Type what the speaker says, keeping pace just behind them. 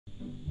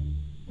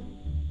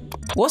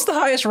What's the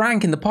highest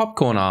rank in the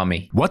popcorn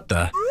army? What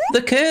the?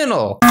 The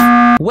Colonel.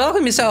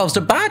 Welcome yourselves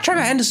to Bad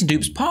Trevor Henderson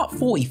Dupes Part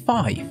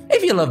 45.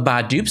 If you love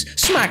bad dupes,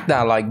 smack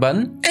that like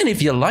button. And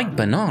if you like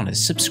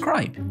bananas,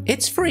 subscribe.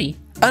 It's free.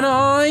 And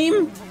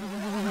I'm...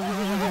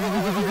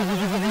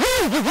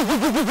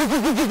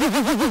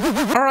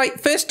 Alright,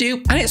 first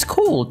dupe, and it's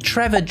called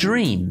Trevor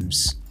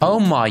Dreams. Oh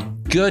my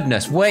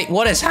goodness, wait,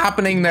 what is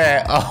happening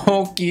there?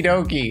 Okie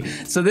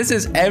dokie. So this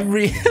is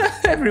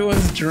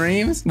everyone's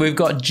dreams. We've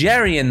got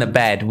Jerry in the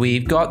bed,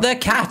 we've got the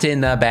cat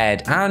in the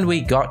bed, and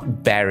we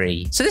got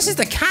Barry. So this is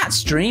the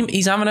cat's dream.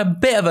 He's having a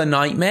bit of a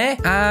nightmare.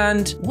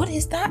 And what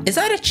is that? Is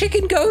that a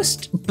chicken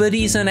ghost? But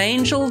he's an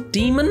angel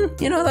demon?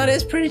 You know, that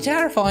is pretty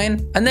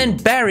terrifying. And then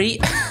Barry...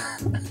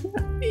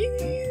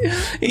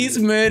 He's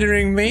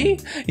murdering me,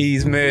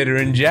 he's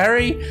murdering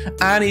Jerry,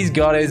 and he's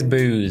got his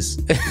booze.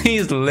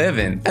 He's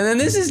living. And then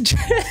this is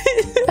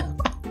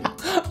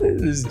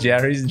this is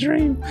Jerry's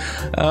dream.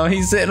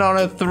 He's sitting on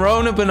a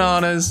throne of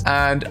bananas,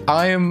 and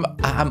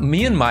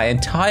me and my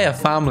entire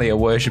family are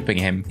worshipping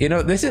him. You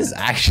know, this is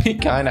actually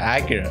kind of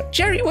accurate.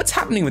 Jerry, what's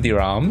happening with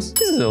your arms?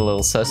 This is a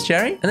little sus,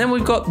 Jerry. And then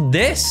we've got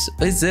this.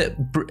 Is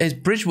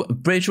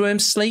Bridgeworm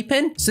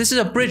sleeping? So this is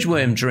a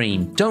Bridgeworm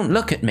dream. Don't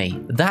look at me.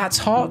 That's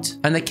hot.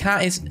 And the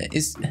cat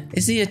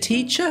is he a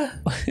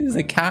teacher? Is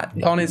the cat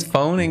on his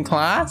phone in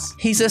class?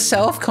 He's a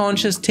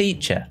self-conscious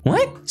teacher.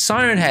 What?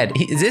 Siren Head.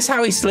 Is this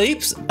how he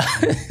sleeps?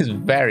 It's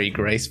very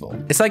graceful.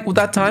 It's like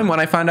that time when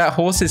I found out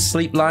horses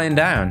sleep lying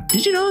down.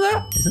 Did you know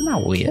that? Isn't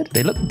that weird?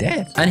 They look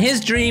dead. And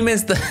his dream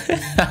is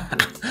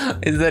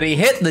is that he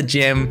hit the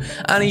gym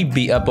and he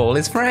beat up all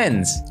his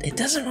friends. It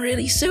doesn't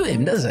really suit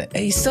him, does it?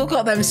 He's still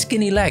got them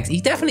skinny legs.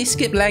 He definitely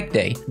skipped leg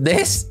day.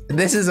 This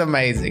is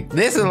amazing.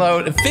 This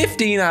alone,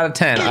 15 out of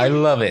 10. I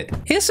love it.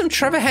 Here's some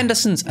Trevor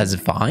Henderson's as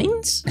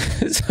vines.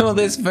 So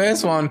this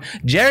first one,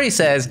 Jerry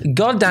says,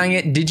 God dang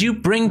it, did you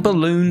bring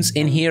balloons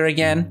in here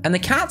again? And the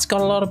cat's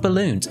got a lot of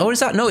balloons. Or is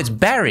that? No, it's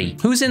Barry.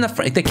 Who's in the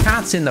front? The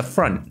cat's in the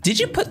front. Did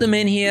you put them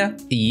in here?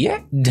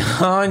 Yeah.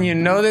 Darn, you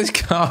know this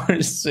car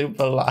is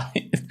super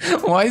light.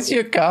 Why is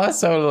your car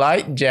so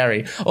light,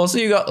 Jerry? Also,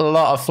 you got a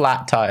lot of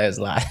flat tires,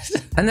 lad.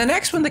 And the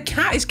next one, the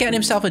cat is getting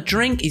himself a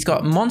drink. He's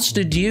got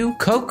Monster Dew,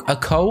 Coke, a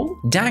coal,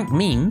 dank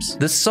memes,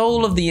 the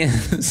soul of the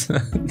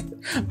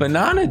innocent,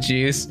 banana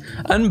juice,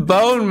 and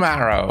bone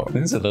marrow.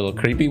 This is a little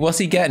creepy. What's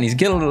he getting? He's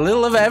getting a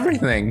little of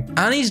everything.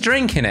 And he's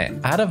drinking it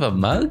out of a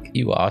mug?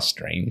 You are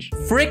strange.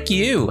 Frick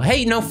you.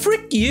 Hey, no,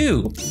 frick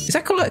you. Is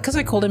that because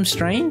I called him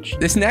strange?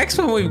 This next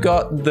one, we've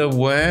got the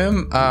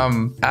worm,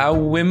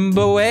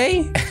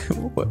 Awimbowe.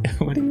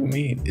 What do you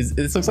mean?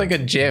 This looks like a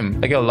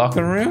gym, like a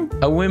locker room.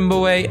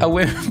 Awimbowe.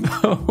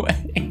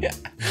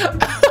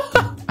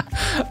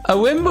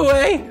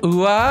 Awimbowe.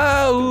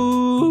 Wow.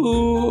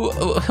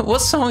 What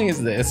song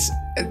is this?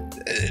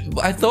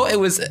 I thought it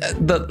was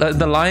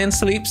the lion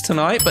sleeps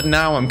tonight, but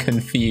now I'm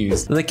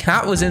confused. The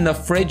cat was in the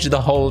fridge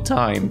the whole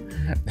time.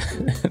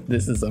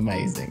 This is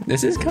amazing.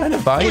 This is kind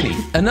of vibey.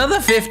 Another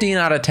 15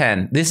 out of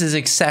 10. This is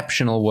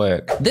exceptional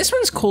work. This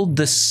one's called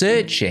The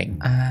Searching.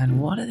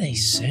 And what are they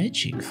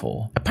searching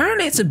for?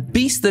 Apparently it's a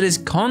beast that is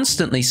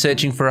constantly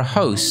searching for a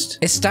host.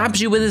 It stabs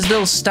you with his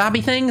little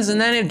stabby things, and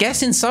then it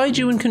gets inside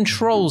you and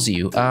controls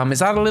you. Is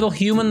that a little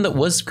human that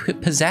was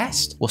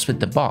possessed? What's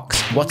with the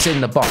box? What's in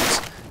the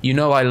box? You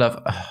know I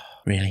love... Oh,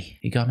 really?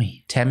 You got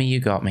me. Temmie,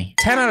 you got me.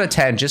 10 out of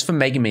 10 just for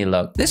making me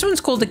look. This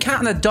one's called The Cat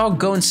and the Dog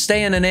Go and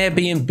Stay in an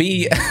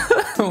Airbnb.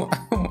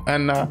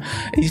 And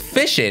he's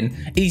fishing.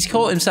 He's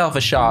caught himself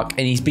a shark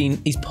and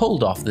he's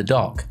pulled off the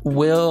dock.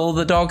 Will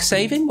the dog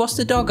save him? What's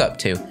the dog up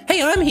to?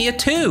 Hey, I'm here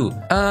too.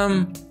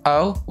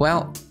 Oh,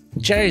 well...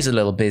 Jerry's a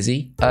little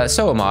busy.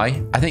 So am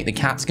I. I think the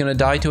cat's gonna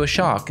die to a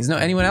shark. Is there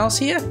anyone else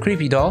here?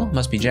 Creepy doll.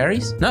 Must be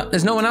Jerry's. No,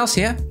 there's no one else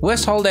here.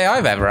 Worst holiday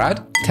I've ever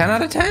had. 10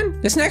 out of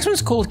 10. This next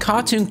one's called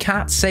Cartoon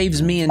Cat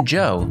Saves Me and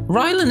Joe.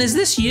 Rylan, is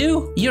this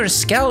you? You're a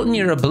skeleton.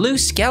 You're a blue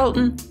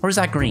skeleton. Or is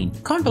that green?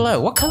 Comment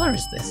below. What color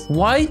is this?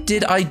 Why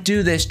did I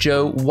do this,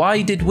 Joe?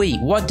 Why did we?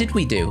 What did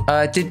we do?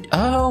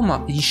 Oh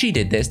my, she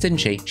did this, didn't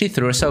she? She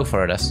threw a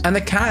sofa at us. And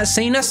the cat has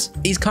seen us.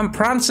 He's come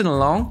prancing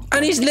along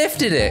and he's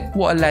lifted it.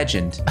 What a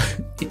legend.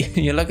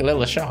 You look a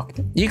little shocked.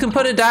 You can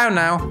put it down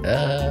now.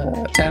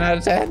 10 out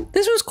of 10.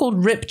 This one's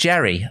called Rip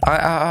Jerry.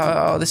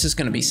 Oh, this is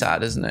going to be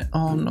sad, isn't it?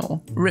 Oh,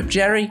 no. Rip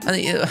Jerry?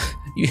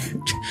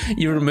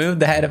 You removed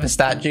the head of a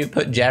statue,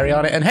 put Jerry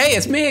on it, and hey,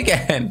 it's me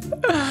again.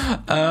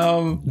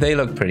 They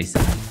look pretty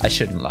sad. I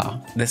shouldn't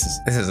laugh. This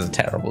is a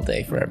terrible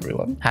day for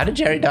everyone. How did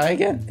Jerry die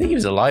again? I think he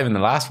was alive in the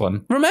last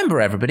one.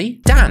 Remember,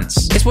 everybody,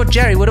 dance. It's what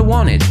Jerry would have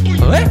wanted.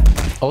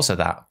 Also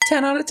that.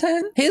 10 out of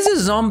 10. Here's a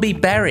zombie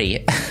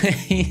Barry.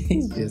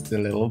 He's just a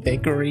little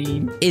bit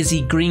green. Is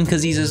he green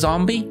because he's a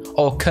zombie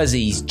or because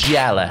he's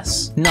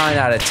jealous? 9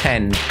 out of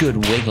 10. Good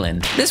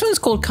wiggling. This one's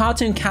called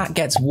Cartoon Cat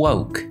Gets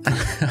Woke.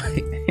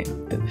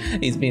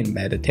 He's been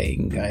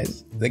meditating,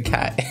 guys. The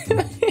cat.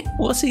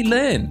 What's he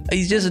learned?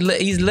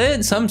 He's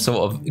learned some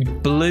sort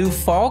of blue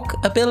fog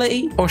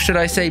ability. Or should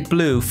I say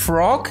blue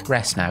frog?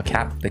 Rest now,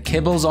 cat. The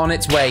kibble's on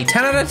its way.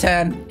 10 out of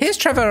 10. Here's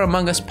Trevor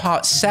Among Us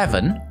Part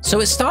 7. So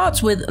it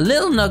starts with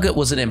Little Nugget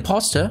was an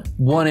imposter.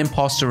 One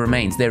imposter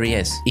remains. There he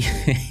is.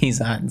 He's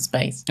out in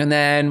space. And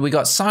then we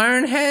got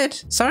Siren Head.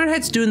 Siren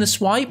Head's doing the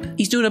swipe.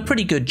 He's doing a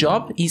pretty good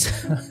job. He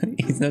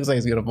looks like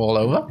he's gonna fall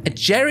over.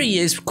 Jerry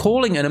is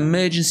calling an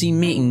emergency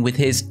meeting with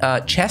his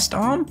chest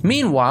arm.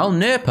 Meanwhile,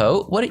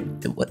 Nerpo,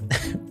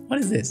 what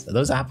is this? Are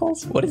those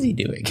apples? What is he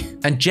doing?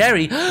 And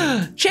Jerry,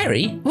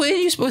 Jerry, were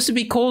you supposed to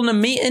be calling a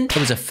meeting? It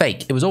was a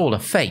fake. It was all a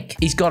fake.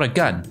 He's got a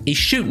gun. He's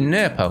shooting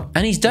Nerpo.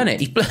 And he's done it.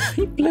 He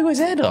blew his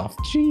head off.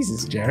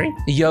 Jesus, Jerry.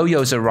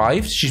 Yo-Yo's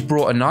arrived. She's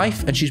brought a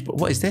knife and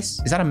what is this?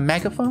 Is that a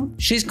megaphone?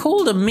 She's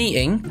called a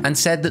meeting and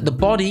said that the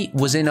body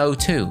was in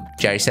O2.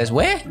 Jerry says,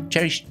 where?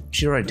 Jerry,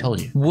 she already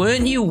told you.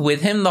 Weren't you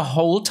with him the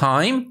whole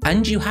time?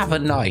 And you have a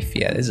knife.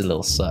 Yeah, there's a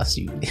little sus.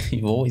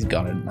 You've always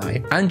got a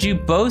knife. And you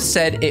both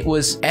said it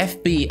was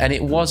FB and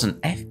it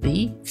wasn't.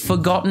 FB?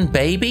 Forgotten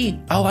baby?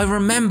 Oh, I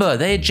remember.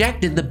 They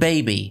ejected the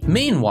baby.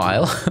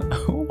 Meanwhile,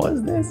 what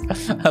is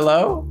this?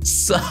 Hello?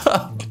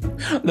 Sup?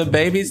 The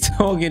baby's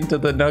talking to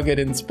the nugget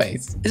in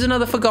space. There's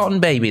another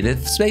forgotten baby. The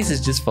space is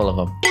just full of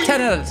them.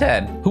 10 out of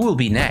 10. Who will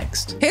be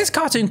next? Here's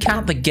Cartoon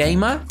Cat the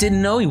gamer.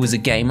 Didn't know he was a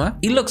gamer.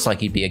 He looks like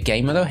he'd be a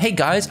gamer though. Hey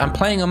guys, I'm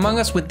playing Among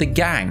Us with the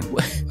gang.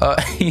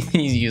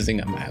 He's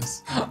using a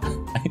mouse.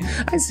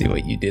 I see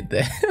what you did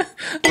there.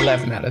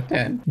 11 out of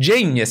 10.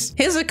 Genius.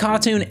 Here's a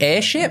cartoon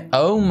airship.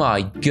 Oh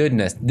my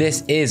goodness.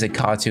 This is a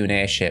cartoon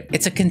airship.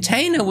 It's a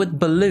container with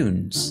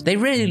balloons. They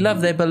really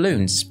love their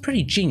balloons. It's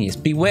pretty genius.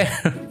 Beware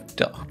of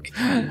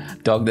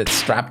dog that's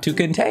strapped to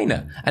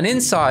container. And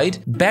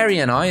inside, Barry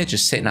and I are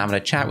just sitting having a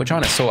chat. We're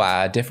trying to sort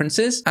out our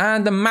differences.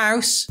 And the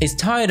mouse is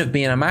tired of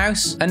being a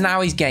mouse and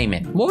now he's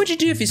gaming. What would you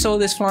do if you saw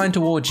this flying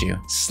towards you?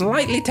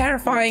 Slightly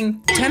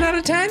terrifying. 10 out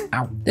of 10?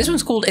 Ow. This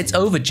one's called It's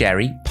Over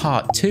Jerry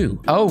Part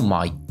 2. Oh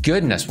my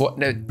goodness. What?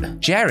 No.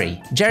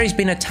 Jerry's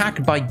been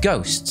attacked by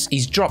ghosts.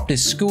 He's dropped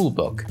his school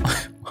book.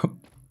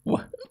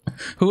 What?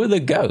 Who are the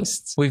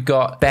ghosts? We've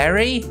got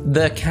Barry,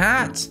 the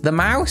cat, the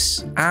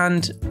mouse,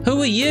 and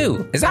who are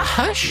you? Is that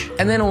Hush?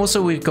 And then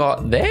also we've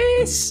got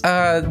this,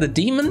 the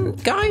demon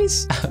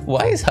guys.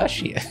 Why is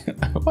Hush here?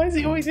 Why is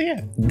he always here?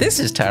 This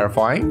is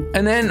terrifying.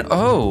 And then,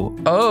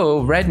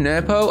 oh, Red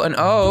Nerpo, and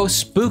oh,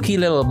 spooky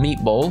little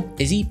meatball.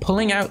 Is he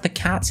pulling out the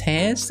cat's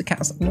hairs? The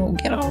cat's like, no,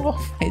 get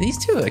off. Hey,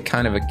 these two are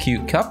kind of a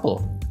cute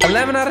couple.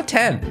 11 out of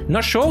 10.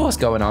 Not sure what's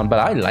going on, but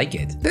I like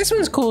it. This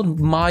one's called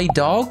My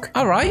Dog.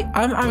 All right,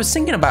 I was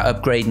thinking about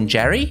upgrading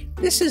Jerry.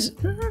 This is,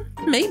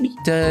 maybe.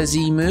 Does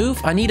he move?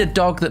 I need a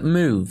dog that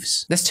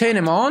moves. Let's turn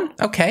him on.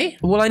 Okay,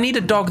 well, I need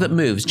a dog that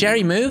moves.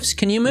 Jerry moves.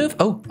 Can you move?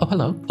 Oh,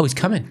 hello. Oh, he's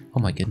coming.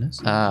 Oh my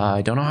goodness.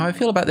 I don't know how I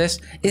feel about this.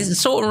 It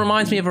sort of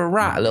reminds me of a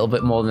rat a little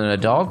bit more than a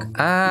dog.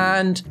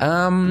 And,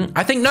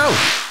 I think no.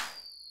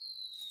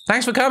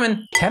 Thanks for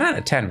coming. 10 out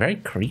of 10, very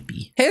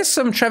creepy. Here's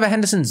some Trevor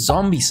Henderson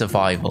zombie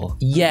survival.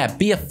 Yeah,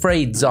 be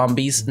afraid,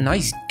 zombies.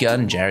 Nice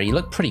gun, Jerry. You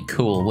look pretty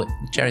cool. What,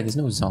 Jerry, there's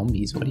no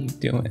zombies. What are you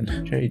doing?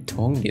 Jerry,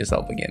 talking to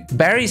yourself again.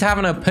 Barry's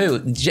having a poo.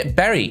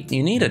 Barry,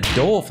 you need a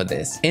door for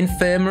this.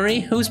 Infirmary,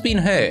 who's been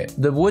hurt?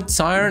 The wood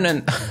siren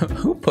and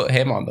who put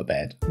him on the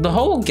bed? The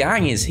whole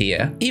gang is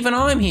here. Even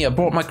I'm here.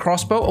 Brought my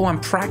crossbow. Oh,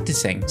 I'm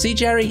practicing. See,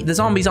 Jerry, the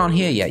zombies aren't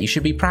here yet. You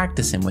should be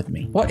practicing with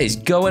me. What is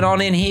going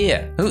on in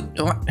here?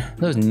 What?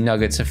 Those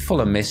nuggets are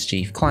full of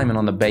mischief, climbing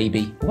on the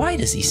baby. Why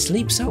does he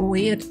sleep so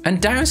weird?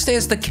 And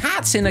downstairs, the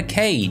cat's in a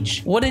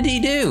cage. What did he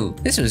do?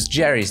 This was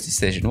Jerry's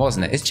decision,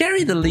 wasn't it? Is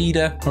Jerry the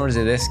leader, or is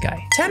it this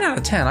guy? 10 out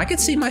of 10. I could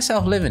see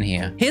myself living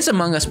here. Here's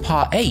Among Us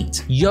Part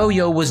 8.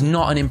 Yo-Yo was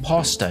not an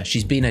imposter.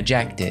 She's been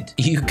ejected.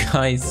 You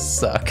guys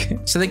suck.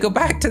 So they go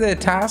back to their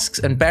tasks,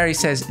 and Barry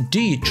says,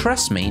 do you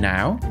trust me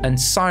now? And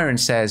Siren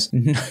says,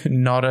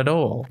 not at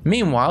all.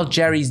 Meanwhile,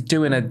 Jerry's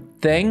doing a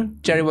thing.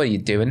 Jerry, what are you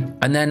doing?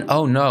 And then,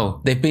 oh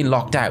no, they've been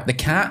locked out. The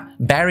cat,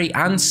 Barry,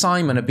 and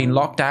Simon have been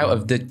locked out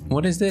of the...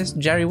 What is this?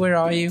 Jerry, where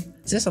are you?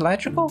 Is this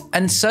electrical?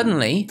 And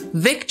suddenly,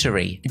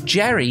 victory.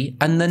 Jerry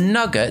and the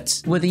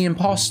Nugget were the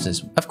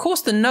imposters. Of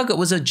course, the Nugget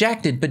was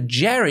ejected, but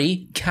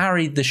Jerry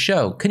carried the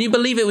show. Can you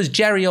believe it was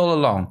Jerry all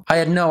along? I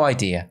had no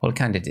idea. Well,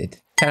 kind of did.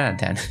 10 out of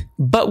 10.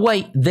 But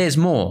wait, there's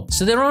more.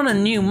 So they're on a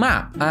new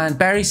map, and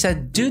Barry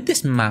said, dude,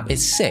 this map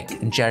is sick.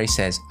 And Jerry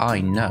says,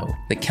 I know.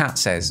 The cat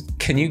says,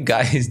 can you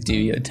guys do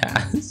your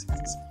tasks?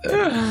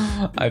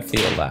 I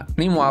feel that.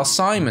 Meanwhile,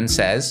 Simon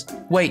says,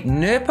 wait,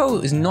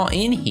 Nerpo is not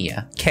in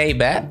here.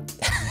 K-bet.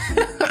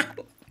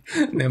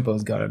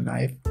 Nerpo's got a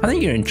knife. I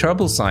think you're in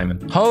trouble,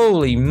 Simon.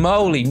 Holy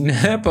moly,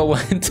 Nerpo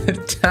went to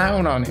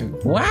town on him.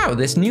 Wow,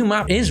 this new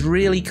map is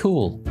really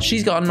cool.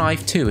 She's got a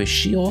knife too. Is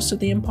she also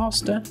the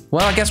imposter?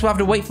 Well, I guess we'll have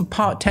to wait for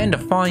part 10 to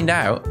find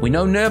out. We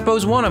know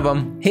Nerpo's one of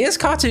them. Here's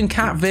Cartoon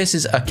Cat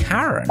versus a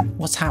Karen.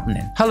 What's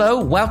happening?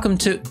 Hello, welcome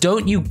to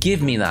Don't You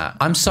Give Me That.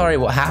 I'm sorry,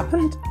 what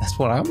happened? That's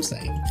what I'm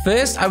saying.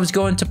 First, I was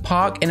going to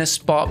park in a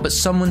spot, but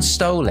someone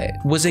stole it.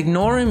 Was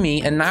ignoring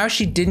me, and now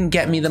she didn't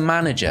get me the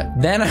manager.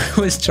 Then I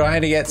was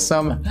trying to get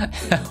some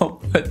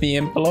help with the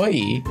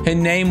employee. Her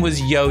name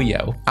was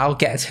Yo-Yo. I'll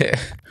get her.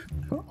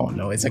 Oh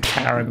no, it's a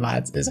Karen,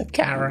 lads. It's a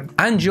Karen.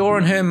 And you're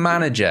and her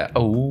manager.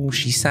 Oh,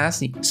 she's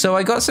sassy. So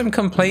I got some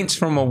complaints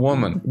from a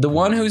woman. The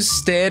one who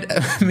stared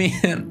at me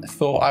and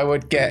thought I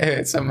would get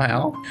her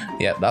somehow.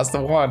 Yeah, that's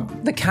the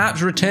one. The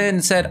cat returned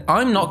and said,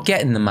 I'm not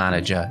getting the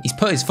manager. He's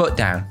put his foot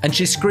down. And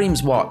she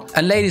screams, what?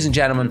 And ladies and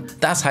gentlemen,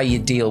 that's how you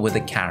deal with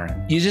a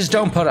Karen. You just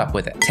don't put up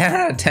with it. 10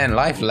 out of 10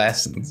 life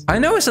lessons. I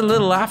know it's a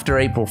little after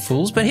April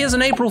Fool's, but here's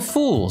an April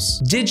Fool's.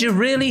 Did you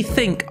really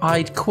think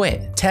I'd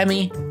quit?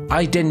 Temmie,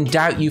 I didn't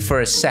doubt you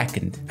for a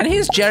second. And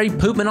here's Jerry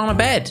pooping on a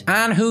bed.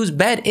 And whose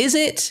bed is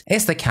it?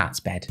 It's the cat's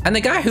bed. And the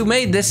guy who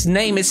made this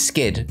name is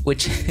Skid,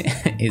 which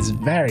is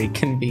very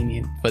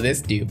convenient for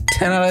this dude.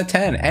 10 out of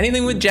 10.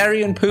 Anything with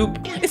Jerry and poop,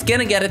 it's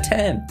gonna get a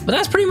 10. But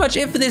that's pretty much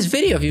it for this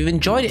video. If you've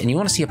enjoyed it and you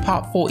want to see a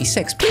part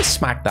 46, please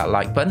smack that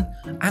like button.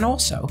 And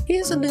also,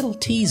 here's a little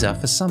teaser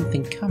for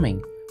something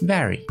coming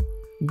very,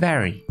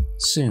 very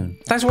soon.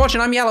 Thanks for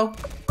watching. I'm Yellow.